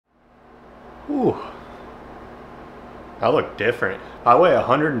Ooh. I look different. I weigh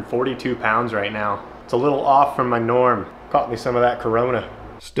 142 pounds right now. It's a little off from my norm. Caught me some of that Corona.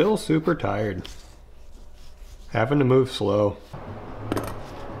 Still super tired. Having to move slow.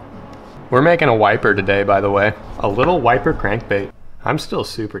 We're making a wiper today, by the way. A little wiper crankbait. I'm still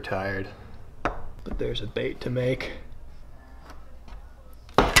super tired, but there's a bait to make.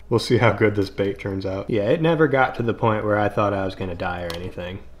 We'll see how good this bait turns out. Yeah, it never got to the point where I thought I was gonna die or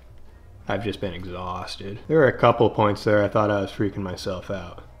anything. I've just been exhausted. There were a couple points there I thought I was freaking myself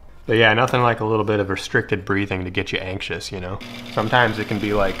out. But yeah, nothing like a little bit of restricted breathing to get you anxious, you know? Sometimes it can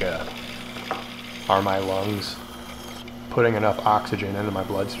be like, are my lungs putting enough oxygen into my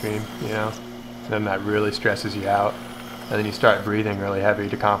bloodstream, you know? And then that really stresses you out. And then you start breathing really heavy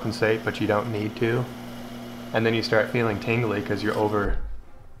to compensate, but you don't need to. And then you start feeling tingly because you're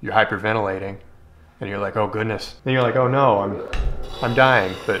hyperventilating. And you're like, oh goodness. Then you're like, oh no, I'm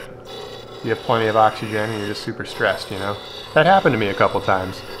dying. But you have plenty of oxygen and you're just super stressed, you know? That happened to me a couple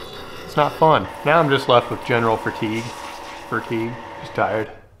times. It's not fun. Now I'm just left with general fatigue. Just tired.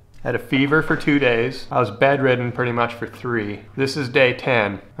 Had a fever for 2 days. I was bedridden pretty much for 3. This is day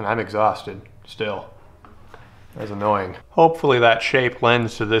 10 and I'm exhausted still. That's annoying. Hopefully that shape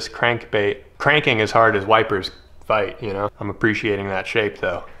lends to this crankbait. Cranking as hard as wipers fight, you know? I'm appreciating that shape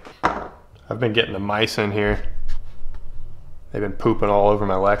though. I've been getting the mice in here. They've been pooping all over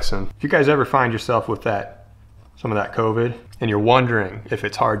my Lexan. If you guys ever find yourself with some of that COVID, and you're wondering if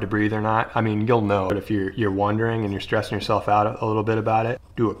it's hard to breathe or not, I mean, you'll know. But if you're wondering and you're stressing yourself out a little bit about it,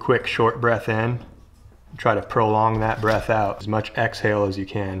 do a quick short breath in. Try to prolong that breath out. As much exhale as you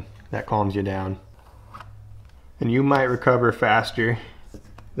can. That calms you down. And you might recover faster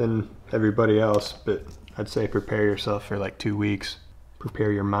than everybody else, but I'd say prepare yourself for like 2 weeks.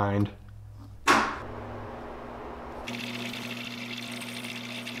 Prepare your mind.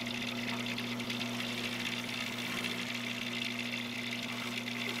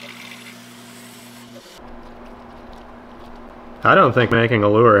 I don't think making a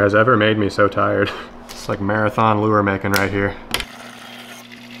lure has ever made me so tired. It's like marathon lure making right here.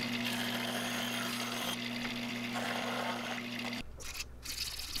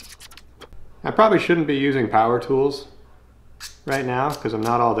 I probably shouldn't be using power tools right now because I'm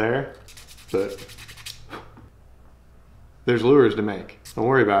not all there, but there's lures to make. Don't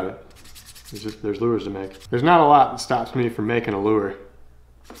worry about it. There's lures to make. There's not a lot that stops me from making a lure.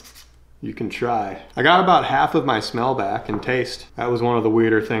 You can try. I got about half of my smell back and taste. That was one of the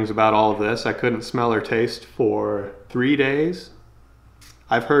weirder things about all of this. I couldn't smell or taste for 3 days.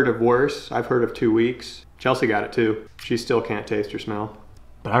 I've heard of worse. I've heard of 2 weeks. Chelsea got it too. She still can't taste or smell.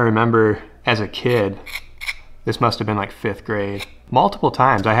 But I remember as a kid, this must have been like 5th grade. Multiple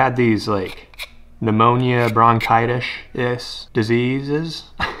times I had these like pneumonia, bronchitis diseases.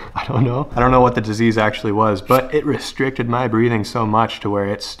 I don't know what the disease actually was, but it restricted my breathing so much to where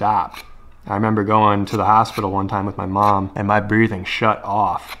it stopped. I remember going to the hospital one time with my mom and my breathing shut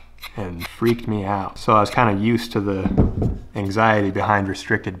off and freaked me out. So I was kind of used to the anxiety behind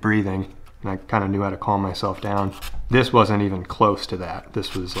restricted breathing and I kind of knew how to calm myself down. This wasn't even close to that.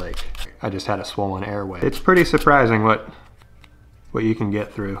 This was like, I just had a swollen airway. It's pretty surprising what you can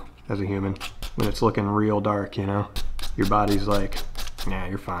get through as a human when it's looking real dark, you know? Your body's like, nah,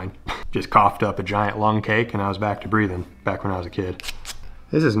 you're fine. Just coughed up a giant lung cake and I was back to breathing, back when I was a kid.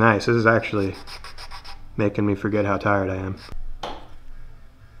 This is nice. This is actually making me forget how tired I am.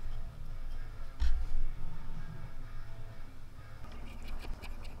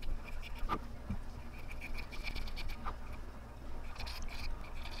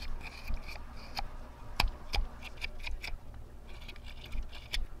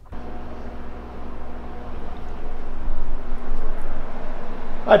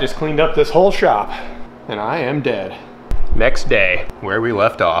 I just cleaned up this whole shop and I am dead. Next day, where we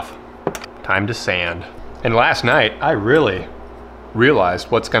left off, time to sand. And last night, I really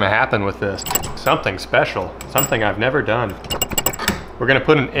realized what's gonna happen with this. Something special, something I've never done. We're gonna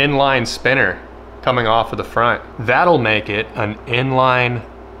put an inline spinner coming off of the front. That'll make it an inline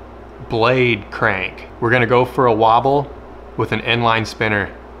blade crank. We're gonna go for a wobble with an inline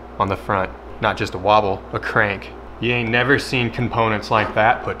spinner on the front. Not just a wobble, a crank. You ain't never seen components like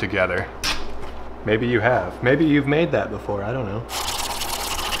that put together. Maybe you have. Maybe you've made that before, I don't know.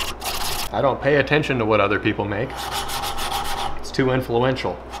 I don't pay attention to what other people make. It's too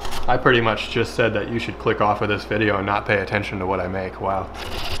influential. I pretty much just said that you should click off of this video and not pay attention to what I make. Wow.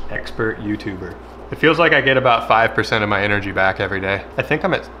 Expert YouTuber. It feels like I get about 5% of my energy back every day. I think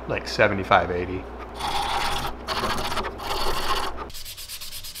I'm at like 75, 80.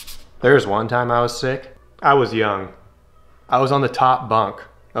 There was one time I was sick. I was young. I was on the top bunk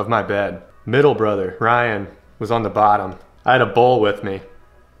of my bed. Middle brother, Ryan, was on the bottom. I had a bowl with me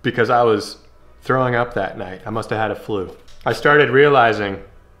because I was throwing up that night. I must have had a flu. I started realizing,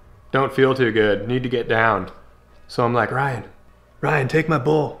 don't feel too good, need to get down. So I'm like, Ryan, take my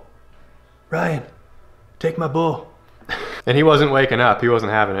bowl. Ryan, take my bowl. And he wasn't waking up, he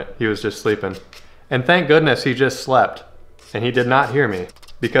wasn't having it. He was just sleeping. And thank goodness he just slept. And he did not hear me.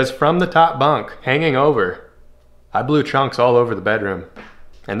 Because from the top bunk, hanging over, I blew chunks all over the bedroom.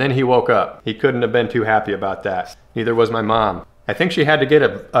 And then he woke up. He couldn't have been too happy about that. Neither was my mom. I think she had to get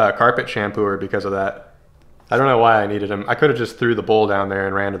a carpet shampooer because of that. I don't know why I needed him. I could have just threw the bowl down there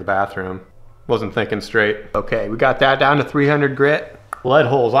and ran to the bathroom. Wasn't thinking straight. Okay, we got that down to 300 grit. Lead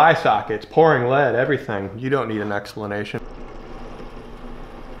holes, eye sockets, pouring lead, everything. You don't need an explanation.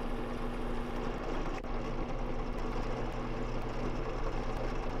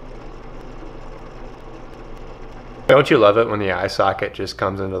 Don't you love it when the eye socket just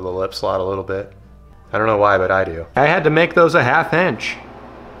comes into the lip slot a little bit? I don't know why, but I do. I had to make those a 1/2 inch.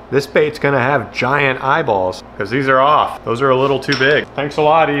 This bait's gonna have giant eyeballs because these are off. Those are a little too big. Thanks a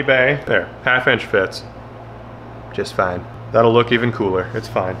lot, eBay. There, 1/2 inch fits. Just fine. That'll look even cooler, it's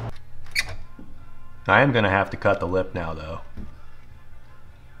fine. I am gonna have to cut the lip now though.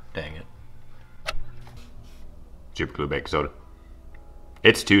 Dang it. Super glue baking soda.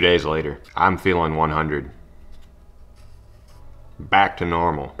 It's 2 days later. I'm feeling 100. Back to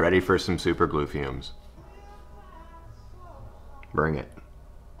normal. Ready for some super glue fumes. Bring it.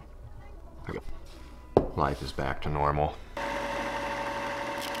 Life is back to normal.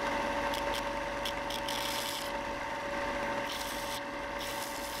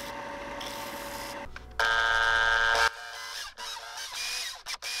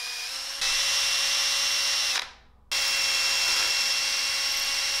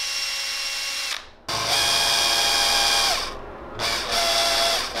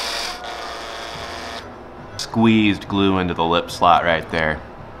 Squeezed glue into the lip slot right there.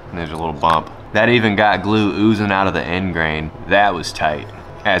 And there's a little bump. That even got glue oozing out of the end grain. That was tight,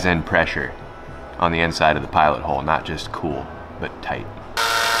 as in pressure, on the inside of the pilot hole. Not just cool, but tight.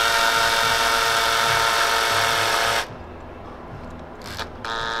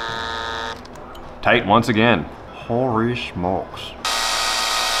 Tight once again. Holy smokes.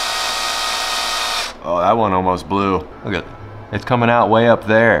 Oh, that one almost blew. Look at it. It's coming out way up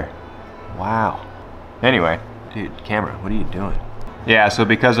there. Wow. Anyway, dude, camera, what are you doing? Yeah, so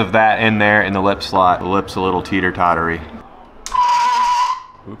because of that in there in the lip slot, the lip's a little teeter-tottery.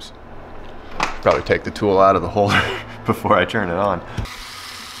 Oops. Probably take the tool out of the holder before I turn it on.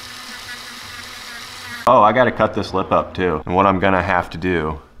 Oh, I gotta cut this lip up too. And what I'm gonna have to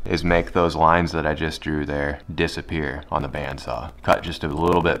do is make those lines that I just drew there disappear on the bandsaw. Cut just a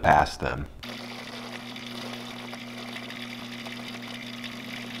little bit past them.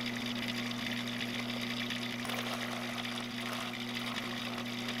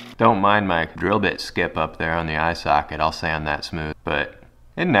 Don't mind my drill bit skip up there on the eye socket. I'll sand that smooth, but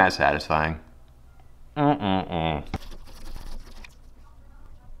isn't that satisfying?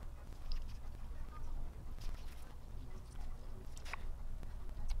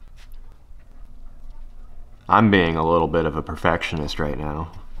 I'm being a little bit of a perfectionist right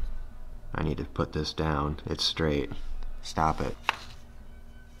now. I need to put this down. It's straight. Stop it.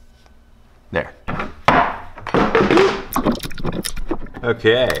 There.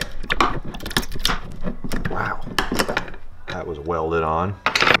 Okay. Wow. That was welded on.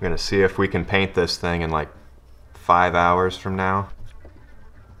 I'm gonna see if we can paint this thing in like 5 hours from now.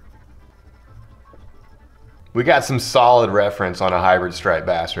 We got some solid reference on a hybrid striped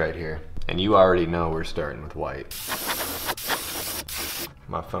bass right here. And you already know we're starting with white.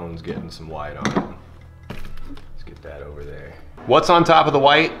 My phone's getting some white on it. Let's get that over there. What's on top of the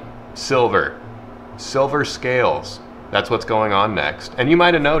white? Silver. Silver scales. That's what's going on next. And you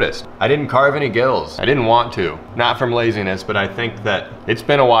might have noticed, I didn't carve any gills. I didn't want to. Not from laziness, but I think that it's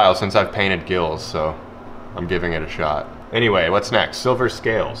been a while since I've painted gills, so I'm giving it a shot. Anyway, what's next? Silver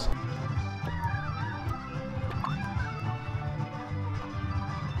scales.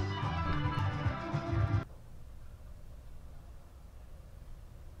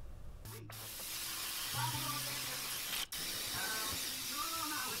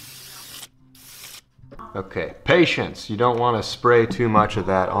 Okay, patience. You don't want to spray too much of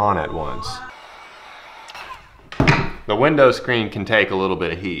that on at once. The window screen can take a little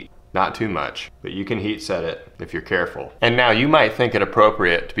bit of heat. Not too much, but you can heat set it if you're careful. And now you might think it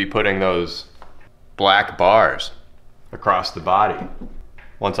appropriate to be putting those black bars across the body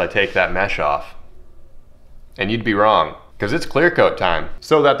once I take that mesh off. And you'd be wrong, because it's clear coat time.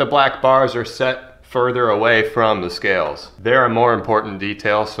 So that the black bars are set further away from the scales. They're a more important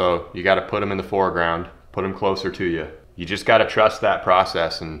detail, so you gotta put them in the foreground, put them closer to you. You just gotta trust that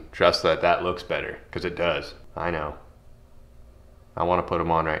process and trust that that looks better, because it does. I know. I wanna put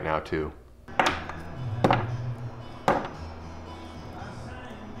them on right now too.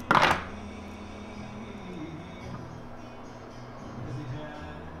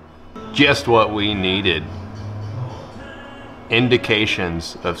 Just what we needed.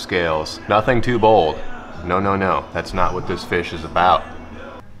 Indications of scales. Nothing too bold. No, no, no. That's not what this fish is about.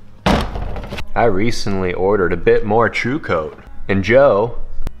 I recently ordered a bit more TRUECOAT. And Joe,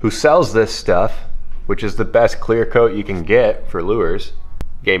 who sells this stuff, which is the best clear coat you can get for lures,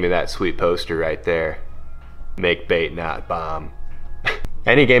 gave me that sweet poster right there. Make bait, not bomb.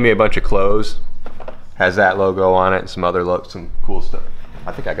 And he gave me a bunch of clothes. Has that logo on it, some other some cool stuff.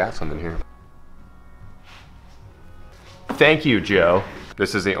 I think I got something here. Thank you, Joe.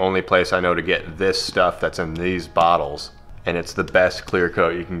 This is the only place I know to get this stuff that's in these bottles, and it's the best clear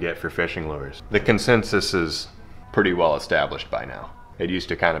coat you can get for fishing lures. The consensus is pretty well established by now. It used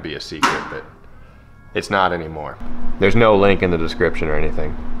to kind of be a secret, but it's not anymore. There's no link in the description or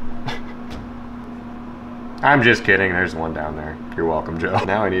anything. I'm just kidding, there's one down there. You're welcome, Joe.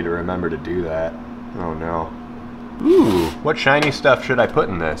 Now I need to remember to do that. Oh no. Ooh, what shiny stuff should I put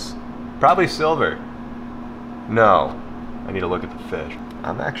in this? Probably silver. No, I need to look at the fish.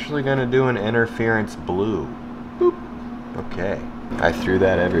 I'm actually gonna do an interference blue. Boop. Okay, I threw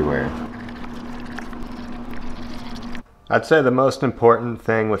that everywhere. I'd say the most important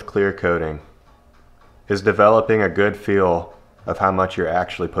thing with clear coating is developing a good feel of how much you're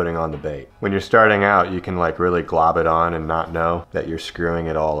actually putting on the bait. When you're starting out, you can like really glob it on and not know that you're screwing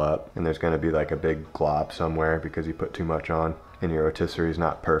it all up. And there's gonna be like a big glob somewhere because you put too much on and your rotisserie is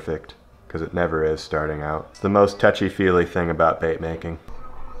not perfect, because it never is starting out. It's the most touchy-feely thing about bait making.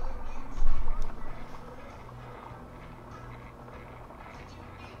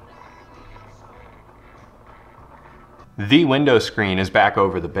 The window screen is back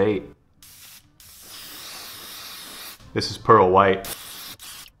over the bait. This is pearl white.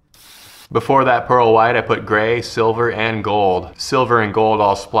 Before that pearl white, I put gray, silver, and gold. Silver and gold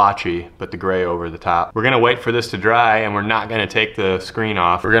all splotchy, but the gray over the top. We're gonna wait for this to dry, and we're not gonna take the screen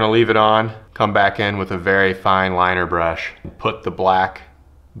off. We're gonna leave it on, come back in with a very fine liner brush, and put the black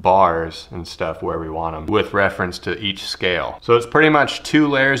bars and stuff where we want them with reference to each scale. So it's pretty much 2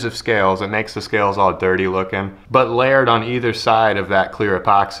 layers of scales. It makes the scales all dirty looking, but layered on either side of that clear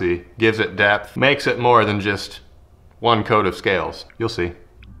epoxy gives it depth, makes it more than just 1 coat of scales. You'll see.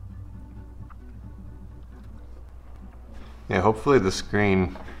 Yeah, hopefully the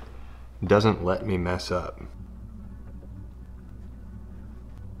screen doesn't let me mess up.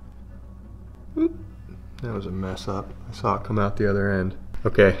 Oop, that was a mess up. I saw it come out the other end.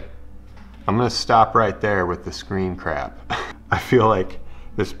 Okay, I'm gonna stop right there with the screen crap. I feel like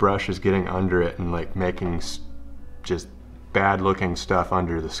this brush is getting under it and like making just bad looking stuff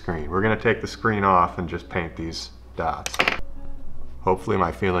under the screen. We're gonna take the screen off and just paint these dots. Hopefully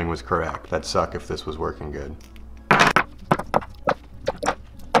my feeling was correct. That'd suck if this was working good.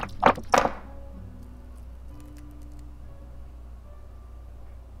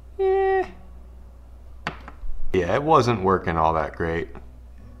 Yeah, it wasn't working all that great.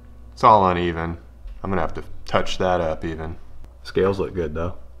 It's all uneven. I'm gonna have to touch that up even. Scales look good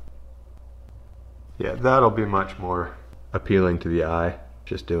though. Yeah, that'll be much more appealing to the eye,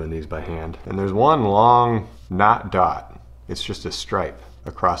 just doing these by hand. And there's one long, not dot. It's just a stripe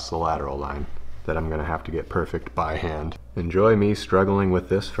across the lateral line that I'm gonna have to get perfect by hand. Enjoy me struggling with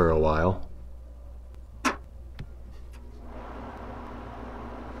this for a while.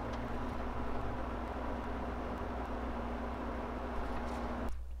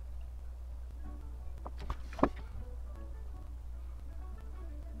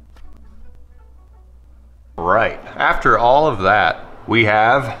 Right, after all of that, we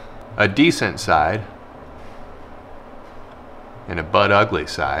have a decent side and a butt ugly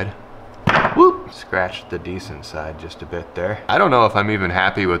side. Whoop! Scratched the decent side just a bit there. I don't know if I'm even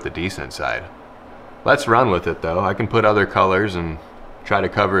happy with the decent side. Let's run with it though. I can put other colors and try to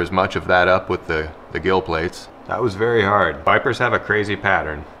cover as much of that up with the gill plates. That was very hard. Vipers have a crazy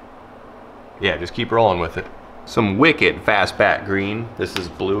pattern. Yeah, just keep rolling with it. Some wicked fast bat green. This is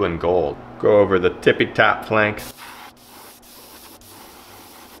blue and gold. Go over the tippy top flank.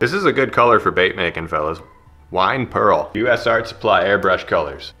 This is a good color for bait making, fellas. Wine Pearl. US Art Supply airbrush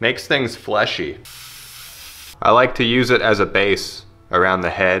colors. Makes things fleshy. I like to use it as a base around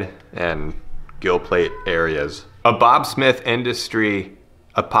the head and gill plate areas. A Bob Smith Industry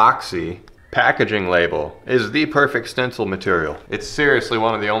epoxy Packaging label is the perfect stencil material. It's seriously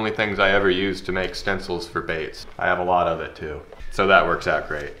one of the only things I ever use to make stencils for baits. I have a lot of it too, so that works out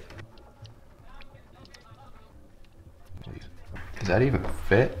great. Does that even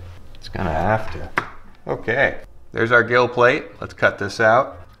fit? It's gonna have to. Okay, there's our gill plate. Let's cut this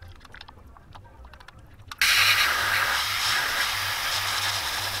out.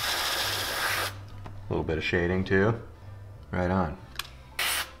 A little bit of shading too. Right on.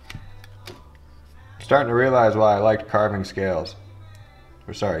 Starting to realize why I liked carving scales.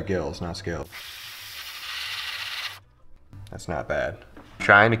 Or sorry, gills, not scales. That's not bad.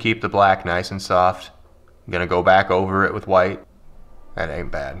 Trying to keep the black nice and soft. I'm gonna go back over it with white. That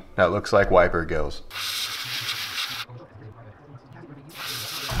ain't bad. That looks like wiper gills.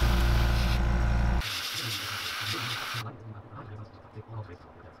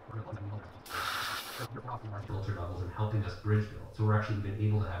 Helping us bridge build, so we're actually been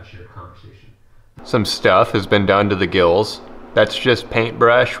able to have a shared conversation. Some stuff has been done to the gills. That's just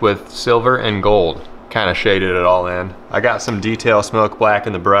paintbrush with silver and gold. Kind of shaded it all in. I got some detail smoke black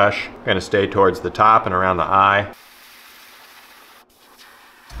in the brush. Gonna stay towards the top and around the eye.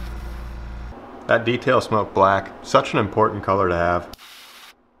 That detail smoke black, such an important color to have.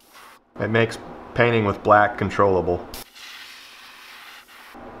 It makes painting with black controllable.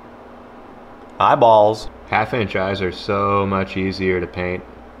 Eyeballs. 1/2 inch eyes are so much easier to paint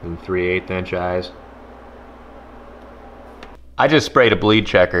than 3/8 inch eyes. I just sprayed a bleed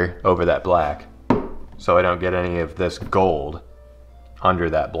checker over that black so I don't get any of this gold under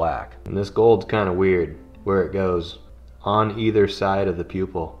that black. And this gold's kind of weird where it goes on either side of the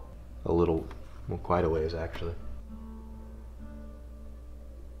pupil. A little, well, quite a ways actually.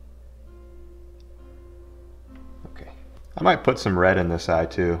 Okay. I might put some red in this eye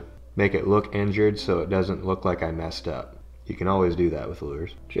too. Make it look injured so it doesn't look like I messed up. You can always do that with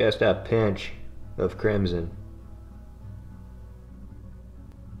lures. Just a pinch of crimson.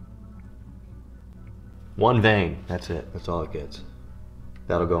 One vein, that's it, that's all it gets.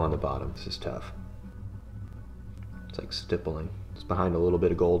 That'll go on the bottom, this is tough. It's like stippling. It's behind a little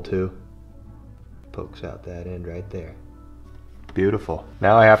bit of gold too. Pokes out that end right there. Beautiful.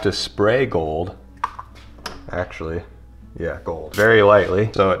 Now I have to spray gold. Actually, yeah, gold. Very lightly,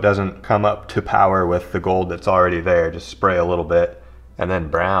 so it doesn't come up to power with the gold that's already there. Just spray a little bit, and then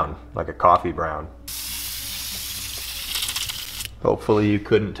brown, like a coffee brown. Hopefully you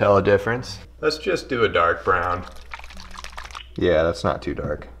couldn't tell a difference. Let's just do a dark brown. Yeah, that's not too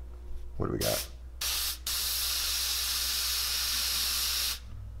dark. What do we got?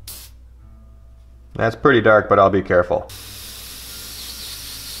 That's pretty dark, but I'll be careful.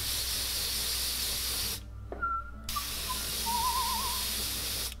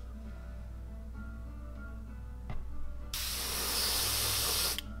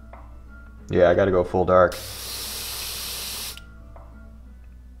 Yeah, I gotta go full dark.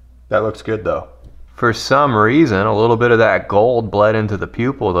 That looks good though. For some reason, a little bit of that gold bled into the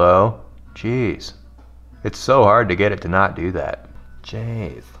pupil though. Jeez. It's so hard to get it to not do that.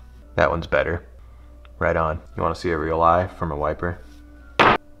 Jeez. That one's better. Right on. You wanna see a real eye from a wiper?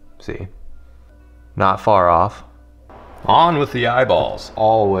 See? Not far off. On with the eyeballs.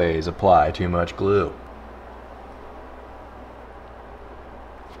 Always apply too much glue.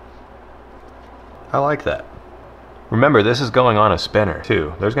 I like that. Remember, this is going on a spinner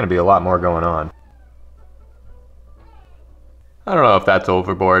too. There's gonna be a lot more going on. I don't know if that's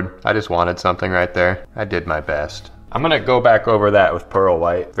overboard. I just wanted something right there. I did my best. I'm gonna go back over that with pearl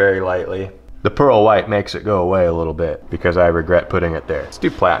white very lightly. The pearl white makes it go away a little bit because I regret putting it there. Let's do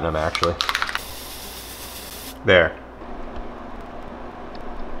platinum actually. There.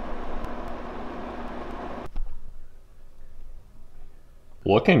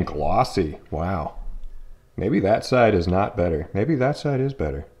 Looking glossy, wow. Maybe that side is not better. Maybe that side is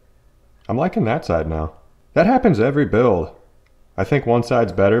better. I'm liking that side now. That happens every build. I think one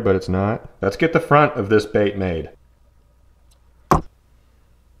side's better, but it's not. Let's get the front of this bait made.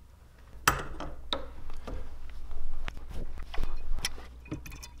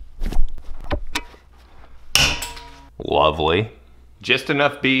 Lovely. Just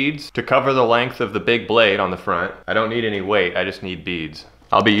enough beads to cover the length of the big blade on the front. I don't need any weight, I just need beads.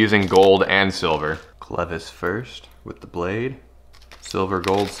 I'll be using gold and silver. Clevis first with the blade. Silver,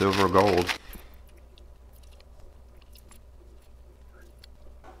 gold, silver, gold.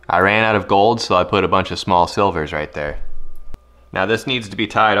 I ran out of gold, so I put a bunch of small silvers right there. Now this needs to be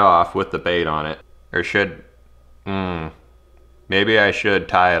tied off with the bait on it. Or should, maybe I should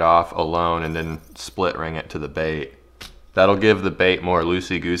tie it off alone and then split ring it to the bait. That'll give the bait more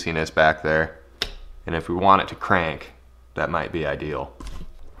loosey-goosiness back there. And if we want it to crank, that might be ideal.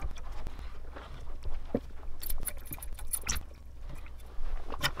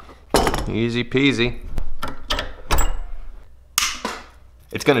 Easy peasy.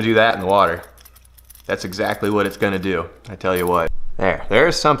 It's gonna do that in the water. That's exactly what it's gonna do. I tell you what.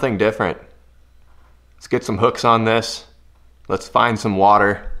 There's something different. Let's get some hooks on this. Let's find some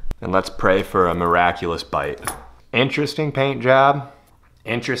water and let's pray for a miraculous bite. Interesting paint job,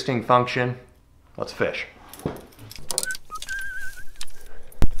 interesting function. Let's fish.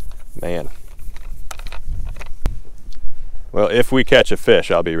 Man. Well, if we catch a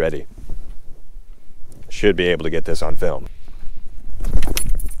fish, I'll be ready. Should be able to get this on film.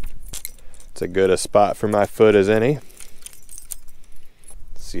 It's as good a spot for my foot as any.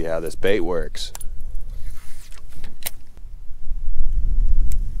 Let's see how this bait works.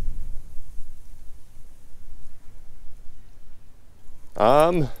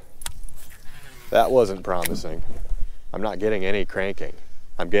 That wasn't promising. I'm not getting any cranking.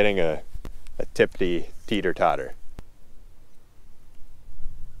 I'm getting a tipsy teeter-totter.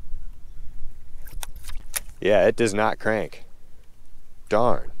 Yeah, it does not crank.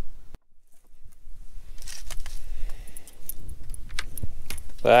 Darn.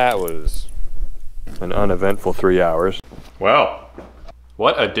 That was an uneventful 3 hours. Well,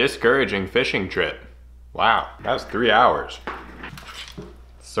 what a discouraging fishing trip. Wow, that was 3 hours.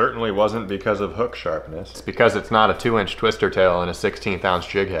 Certainly wasn't because of hook sharpness. It's because it's not a 2-inch twister tail and a 16th ounce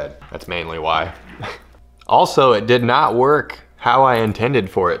jig head. That's mainly why. Also, it did not work how I intended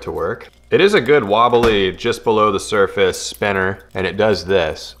for it to work. It is a good wobbly, just below the surface spinner, and it does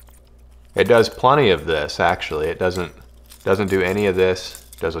this. It does plenty of this, actually. It doesn't do any of this,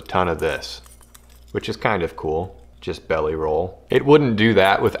 it does a ton of this, which is kind of cool. Just belly roll. It wouldn't do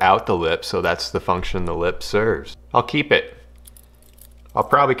that without the lip, so that's the function the lip serves. I'll keep it. I'll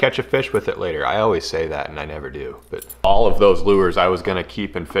probably catch a fish with it later. I always say that and I never do. But all of those lures I was gonna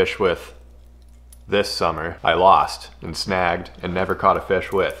keep and fish with this summer, I lost and snagged and never caught a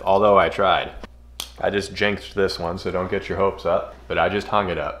fish with, although I tried. I just jinxed this one, so don't get your hopes up, but I just hung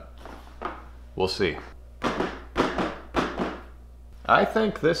it up. We'll see. I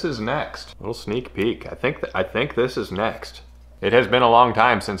think this is next. A little sneak peek. I think this is next. It has been a long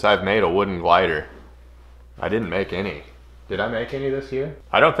time since I've made a wooden glider. I didn't make any. Did I make any this year?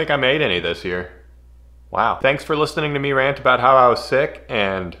 I don't think I made any this year. Wow. Thanks for listening to me rant about how I was sick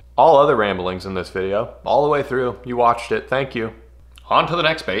and all other ramblings in this video. All the way through. You watched it. Thank you. On to the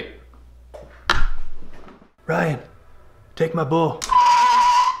next bait. Ryan, take my bull.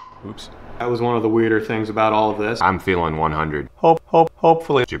 Oops. That was one of the weirder things about all of this. I'm feeling 100.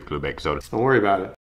 Hopefully. Don't worry about it.